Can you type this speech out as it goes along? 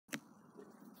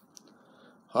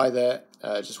Hi there,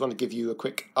 just want to give you a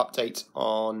quick update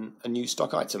on a new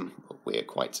stock item we're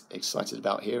quite excited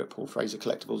about here at Paul Fraser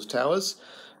Collectibles Towers.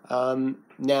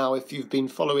 Now, if you've been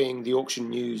following the auction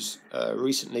news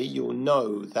recently, you'll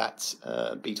know that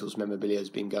Beatles memorabilia has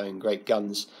been going great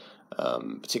guns,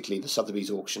 particularly the Sotheby's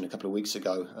auction a couple of weeks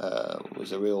ago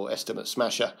was a real estimate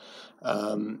smasher.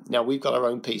 Now, we've got our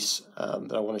own piece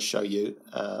that I want to show you.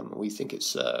 We think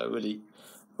it's a really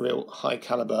real high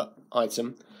caliber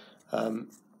item.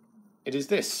 It is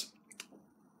this.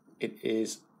 It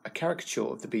is a caricature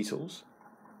of the Beatles,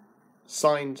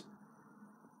 signed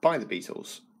by the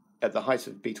Beatles at the height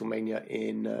of Beatlemania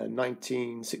in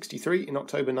 1963, in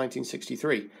October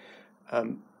 1963.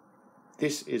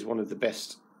 This is one of the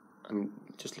best,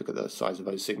 just look at the size of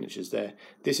those signatures there.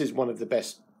 This is one of the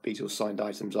best Beatles signed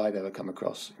items I've ever come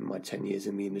across in my 10 years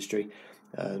in the industry.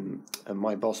 And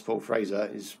my boss, Paul Fraser,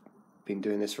 has been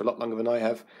doing this for a lot longer than I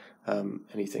have, and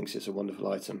he thinks it's a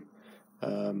wonderful item.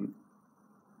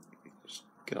 Just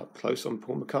get up close on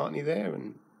Paul McCartney there,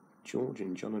 and George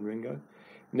and John and Ringo.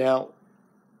 Now,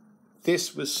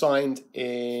 this was signed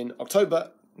in October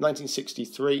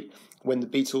 1963 when the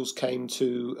Beatles came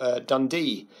to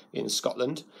Dundee in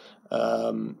Scotland,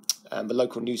 and the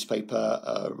local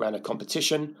newspaper ran a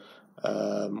competition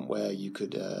where you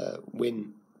could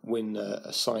win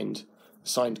a signed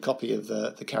copy of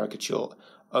the caricature.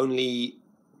 Only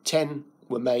 10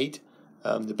 were made.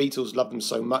 The Beatles loved them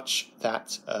so much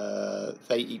that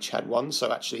they each had one,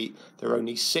 so actually there are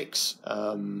only 6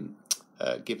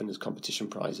 given as competition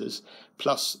prizes,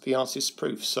 plus the artist's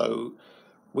proof. So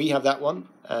we have that one,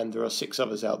 and there are 6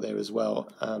 others out there as well.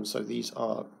 So these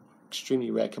are extremely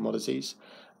rare commodities.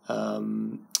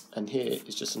 And here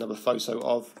is just another photo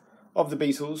of the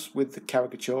Beatles with the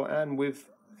caricature and with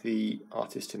the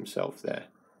artist himself there.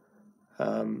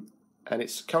 And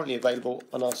it's currently available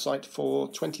on our site for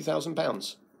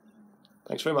 £20,000.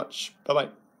 Thanks very much. Bye-bye.